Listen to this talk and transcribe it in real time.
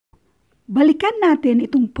Balikan natin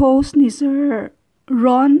itong post ni Sir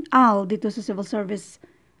Ron Al dito sa Civil Service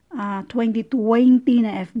 2020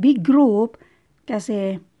 na FB group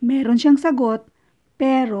kasi meron siyang sagot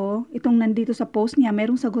pero itong nandito sa post niya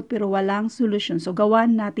merong sagot pero walang solusyon. So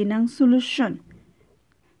gawan natin ng solusyon.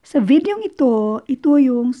 Sa video ito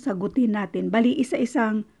yung sagutin natin. Bali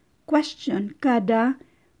isa-isang question kada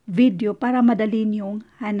video para madali niyong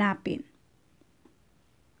hanapin.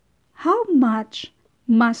 How much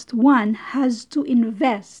must one has to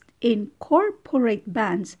invest in corporate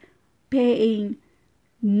bonds paying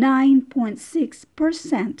 9.6%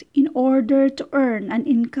 in order to earn an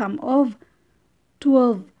income of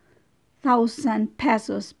 12,000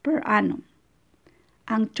 pesos per annum?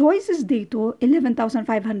 Ang choices dito,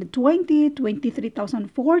 11,520,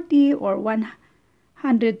 23,040, or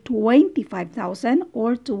 125,000,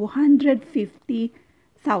 or 250,000.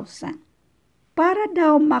 Para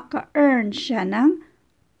daw maka-earn siya ng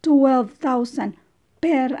 12,000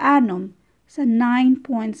 per annum sa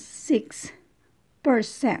 9.6%.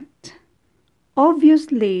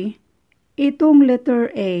 Obviously, itong letter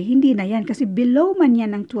A, hindi na yan kasi below man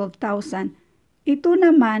yan ng 12,000. Ito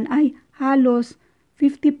naman ay halos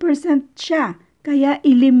 50% siya. Kaya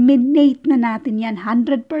eliminate na natin yan.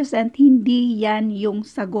 100% hindi yan yung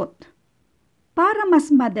sagot. Para mas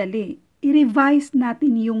madali, i-revise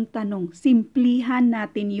natin yung tanong. Simplihan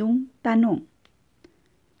natin yung tanong.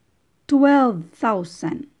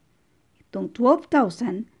 12,000. Itong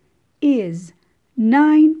 12,000 is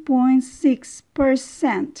 9.6%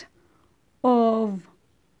 of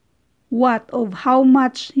what? Of how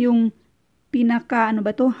much yung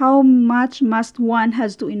how much must one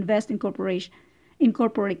has to invest in corporate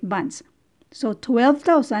bonds. So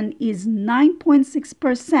 12,000 is 9.6%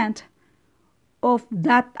 of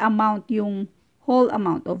that amount, yung whole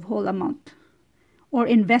amount or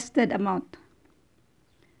invested amount.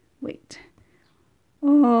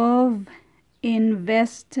 Of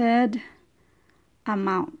invested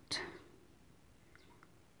amount.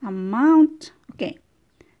 Okay.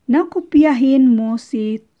 Nakopyahin mo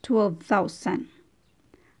si 12,000.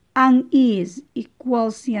 Ang is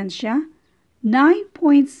equals yan siya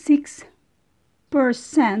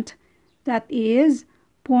 9.6%, that is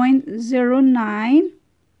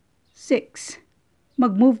 0.096.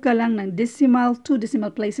 Mag-move ka lang ng two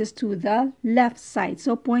decimal places to the left side.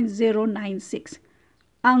 So 0.096.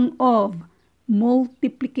 Ang of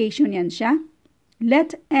multiplication yan siya.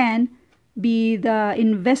 Let n be the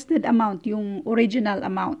invested amount, yung original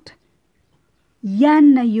amount.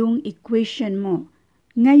 Yan na yung equation mo.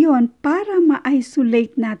 Ngayon, para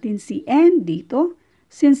ma-isolate natin si n dito,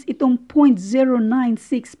 since itong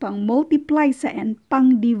 0.096 pang multiply sa n,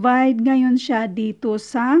 pang divide ngayon siya dito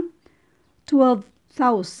sa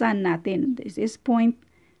 12,000 natin. This is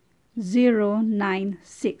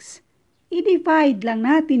 0.096. I-divide lang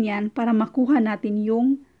natin yan para makuha natin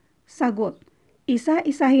yung sagot.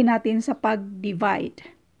 Isa-isahin natin sa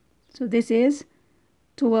pag-divide. So this is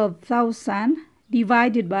 12,000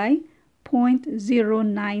 divided by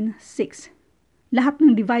 0.096. Lahat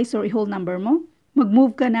ng divisor, i-whole number mo.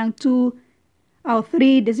 Mag-move ka ng 3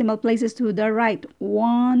 decimal places to the right.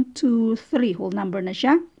 1, 2, 3. Whole number na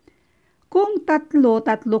siya. Kung tatlo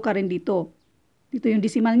ka rin dito. Dito yung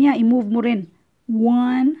decimal niya, i-move mo rin.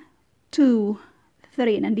 1, 2,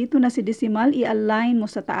 3. Nandito na si decimal, i-align mo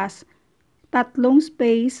sa taas. 3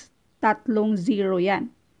 space, 3 0 yan.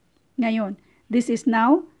 Ngayon, this is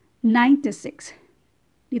now 96.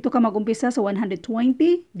 Dito ka mag-umpisa sa 120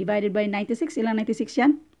 divided by 96. Ilang 96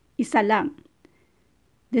 yan? Isa lang.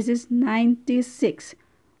 This is 96.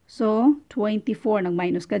 So, 24.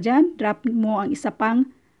 Nag-minus ka dyan. Drop mo ang isa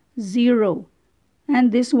pang 0.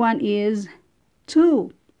 And this one is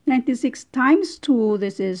 2. 96 times 2.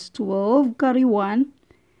 This is 12. Carry 1.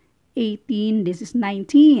 18. This is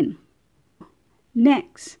 19.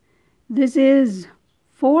 Next. This is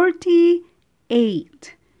 48.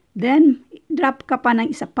 Then, drop ka pa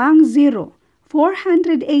ng isa pang 0.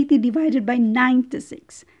 480 divided by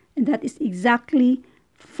 96. And that is exactly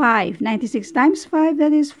 5. 96 times 5,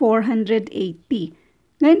 that is 480.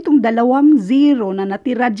 Ngayon, itong dalawang 0 na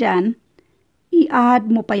natira dyan,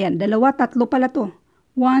 i-add mo pa yan. Tatlo pala to.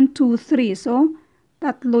 1, 2, 3. So,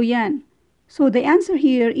 tatlo yan. So, the answer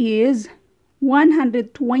here is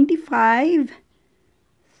 125,000.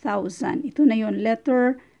 Ito na yun,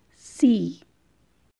 letter C.